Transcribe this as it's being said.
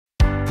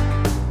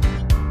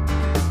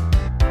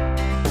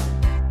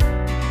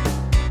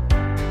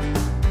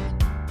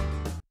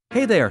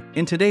Hey there,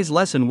 in today's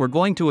lesson we're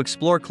going to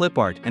explore clip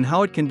art and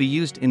how it can be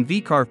used in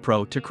vCarve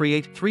Pro to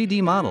create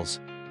 3D models.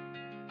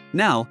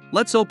 Now,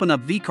 let's open up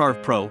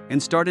vCarve Pro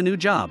and start a new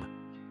job.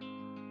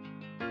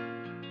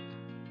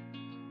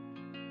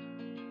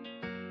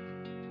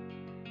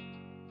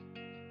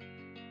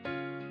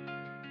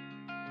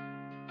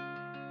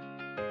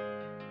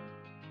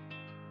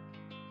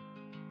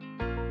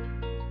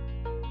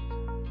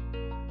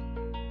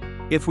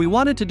 If we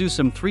wanted to do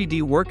some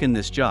 3D work in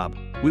this job,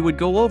 we would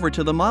go over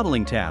to the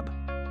Modeling tab.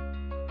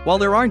 While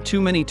there aren't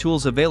too many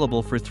tools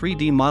available for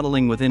 3D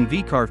modeling within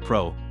vCarve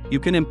Pro, you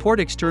can import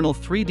external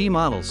 3D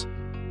models.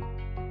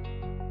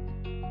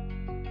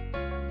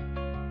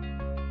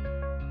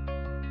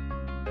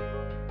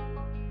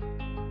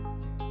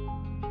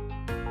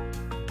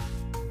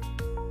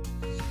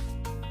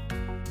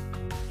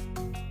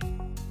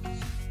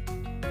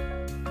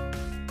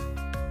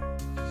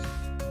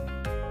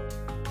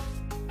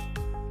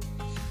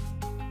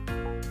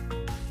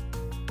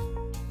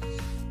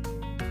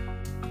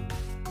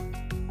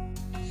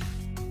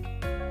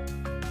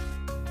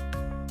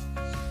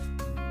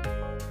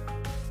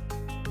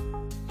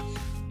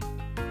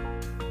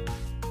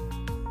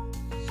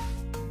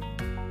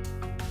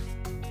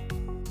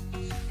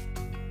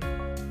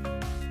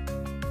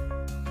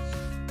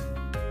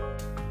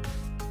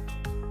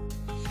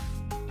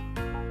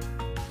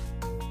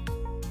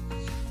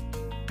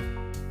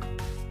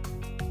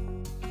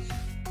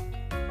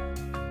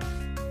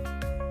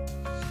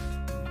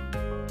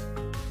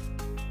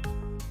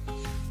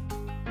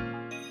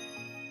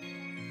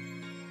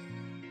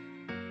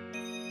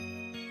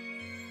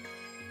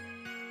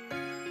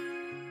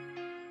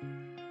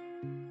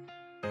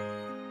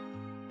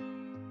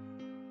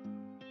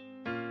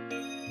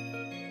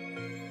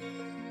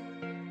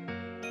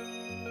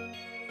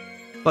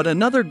 But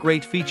another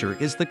great feature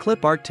is the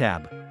Clip Art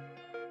tab.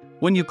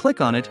 When you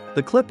click on it,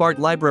 the Clip Art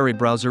library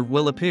browser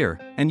will appear,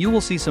 and you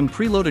will see some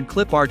preloaded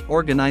clip art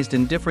organized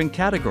in different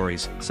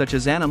categories, such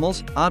as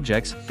animals,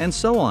 objects, and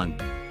so on.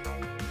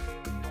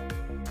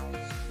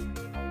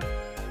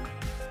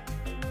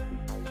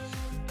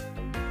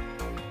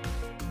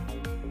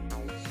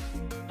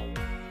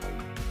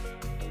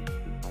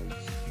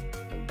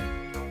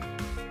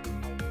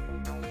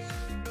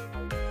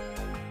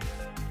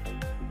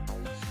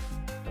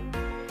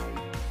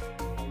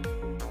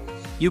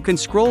 You can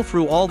scroll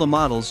through all the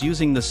models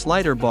using the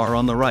slider bar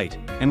on the right,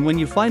 and when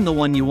you find the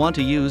one you want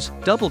to use,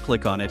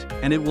 double-click on it,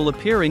 and it will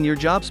appear in your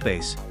job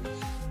space.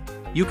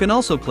 You can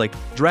also click,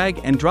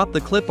 drag and drop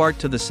the clip art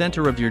to the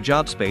center of your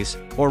job space,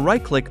 or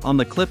right-click on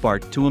the clip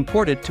art to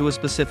import it to a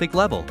specific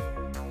level.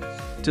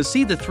 To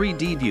see the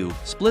 3D view,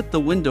 split the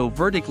window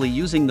vertically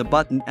using the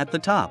button at the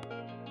top.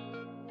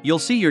 You'll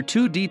see your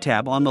 2D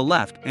tab on the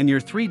left and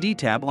your 3D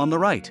tab on the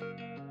right.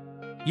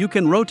 You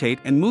can rotate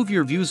and move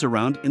your views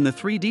around in the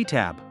 3D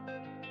tab.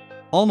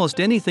 Almost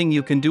anything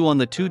you can do on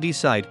the 2D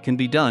side can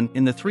be done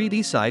in the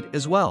 3D side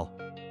as well.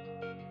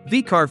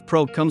 vCarve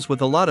Pro comes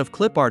with a lot of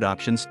clip art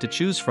options to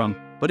choose from,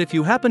 but if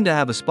you happen to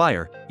have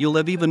Aspire, you'll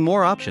have even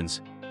more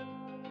options.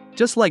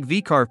 Just like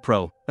vCarve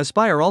Pro,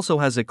 Aspire also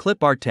has a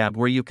clip art tab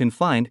where you can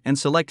find and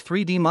select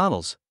 3D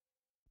models.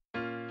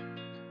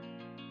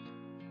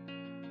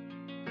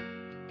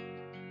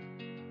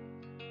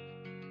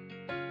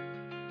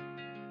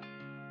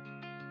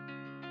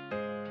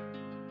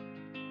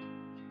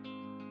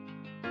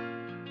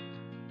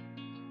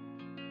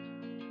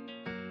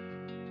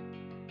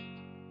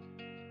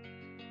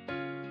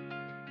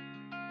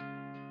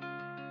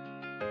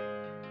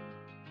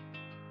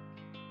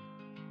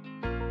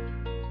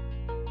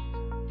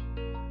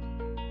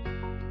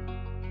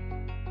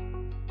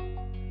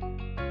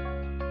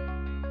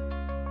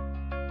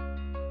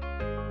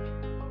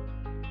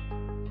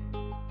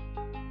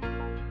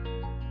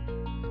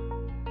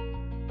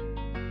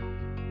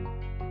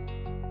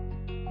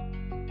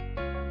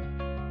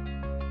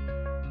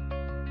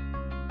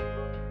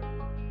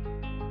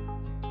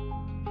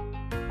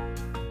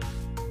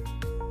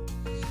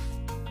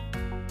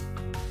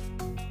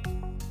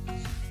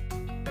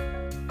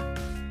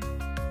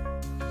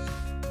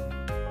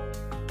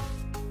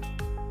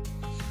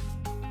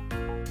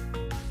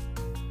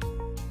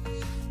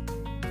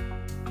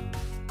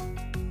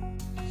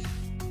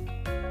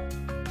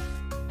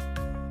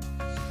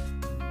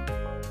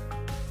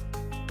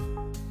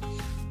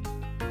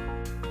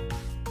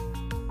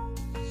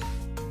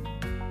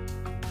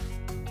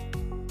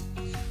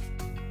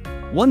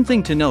 One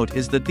thing to note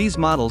is that these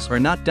models are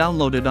not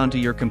downloaded onto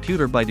your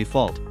computer by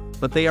default,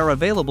 but they are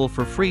available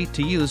for free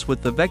to use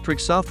with the Vectric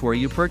software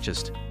you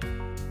purchased.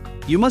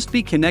 You must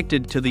be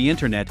connected to the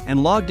internet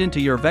and logged into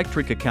your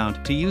Vectric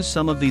account to use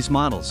some of these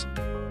models.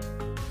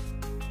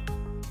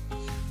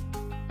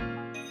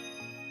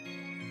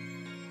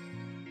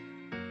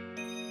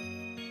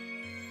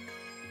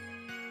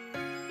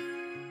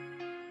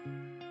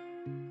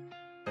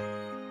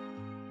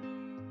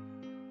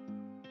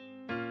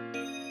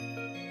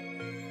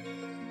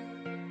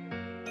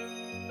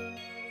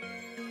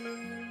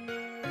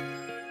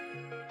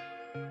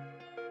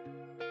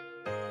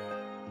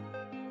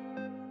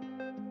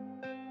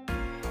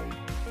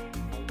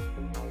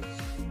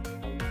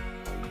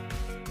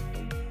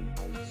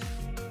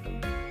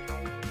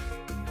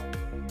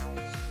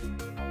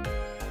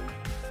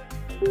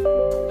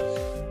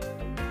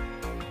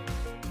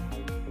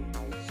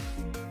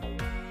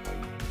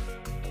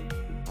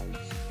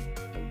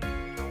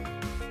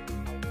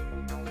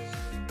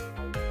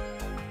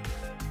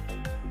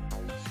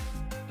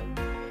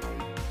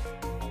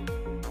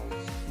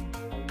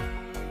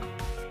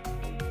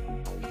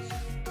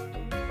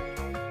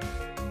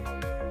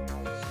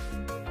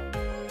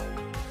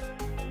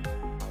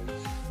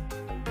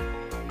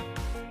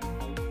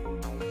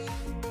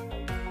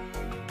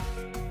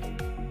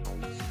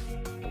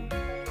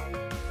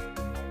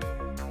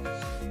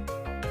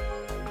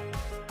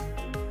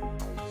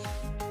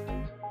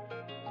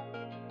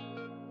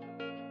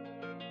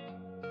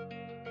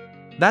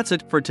 That's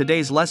it for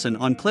today's lesson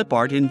on clip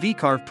art in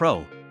vCarve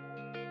Pro.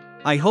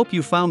 I hope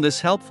you found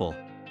this helpful.